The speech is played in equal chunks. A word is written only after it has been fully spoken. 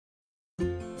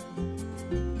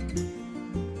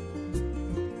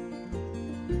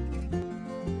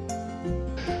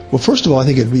Well, first of all, I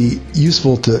think it'd be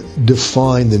useful to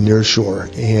define the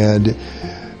nearshore, and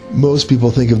most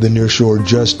people think of the nearshore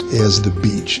just as the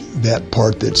beach, that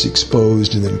part that's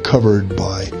exposed and then covered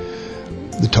by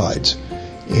the tides.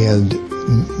 And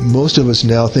most of us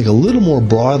now think a little more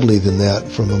broadly than that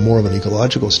from a more of an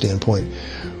ecological standpoint.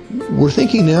 We're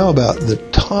thinking now about the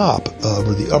top of,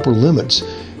 or the upper limits,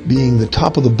 being the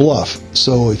top of the bluff.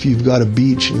 So if you've got a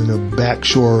beach and a back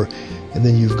shore and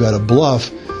then you've got a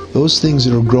bluff, those things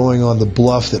that are growing on the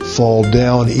bluff that fall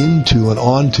down into and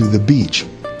onto the beach,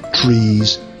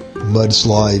 trees,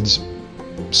 mudslides,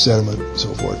 sediment, and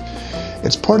so forth.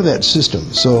 It's part of that system.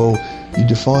 So you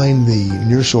define the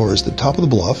nearshore as the top of the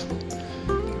bluff,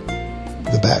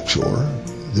 the back shore,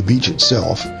 the beach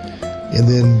itself, and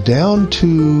then down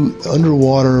to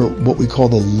underwater what we call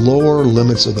the lower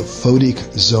limits of the photic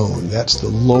zone. That's the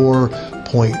lower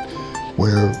point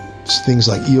where things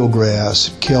like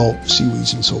eelgrass, kelp,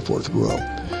 seaweeds, and so forth grow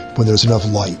when there's enough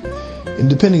light. And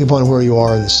depending upon where you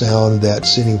are in the sound,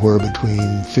 that's anywhere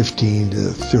between 15 to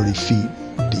 30 feet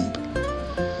deep.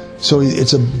 So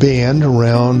it's a band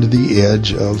around the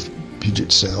edge of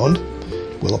Puget Sound,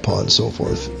 Willow Pond, and so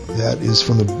forth. That is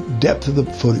from the depth of the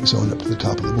photic zone up to the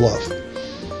top of the bluff.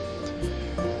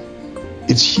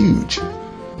 It's huge.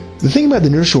 The thing about the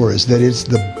nearshore is that it's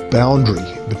the boundary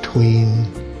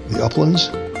between the uplands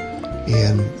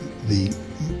and the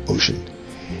ocean.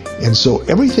 And so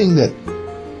everything that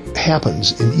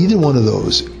happens in either one of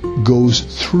those goes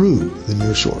through the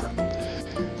nearshore.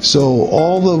 So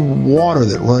all the water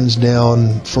that runs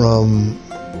down from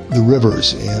the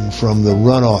rivers and from the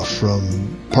runoff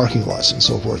from parking lots and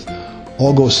so forth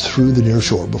all goes through the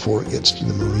nearshore before it gets to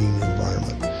the marine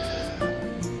environment.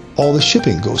 All the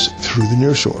shipping goes through the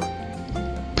nearshore.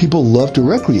 People love to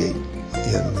recreate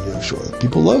in the nearshore.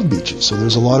 People love beaches, so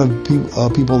there's a lot of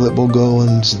people that will go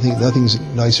and think nothing's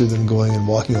nicer than going and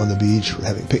walking on the beach or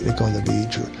having a picnic on the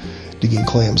beach or digging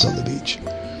clams on the beach.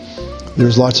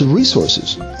 There's lots of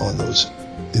resources on those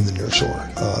in the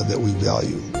nearshore that we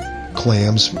value.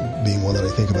 Clams being one that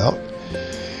I think about.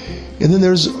 And then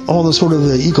there's all the sort of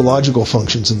the ecological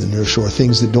functions in the nearshore,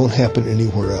 things that don't happen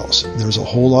anywhere else. There's a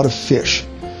whole lot of fish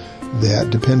that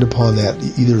depend upon that,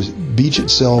 either beach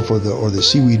itself or the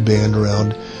seaweed band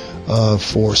around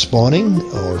for spawning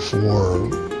or for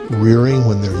rearing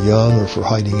when they're young or for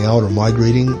hiding out or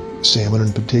migrating, salmon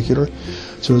in particular.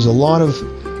 So there's a lot of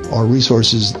our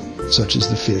resources, such as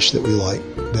the fish that we like,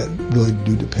 that really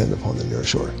do depend upon the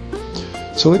nearshore.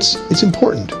 So it's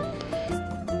important.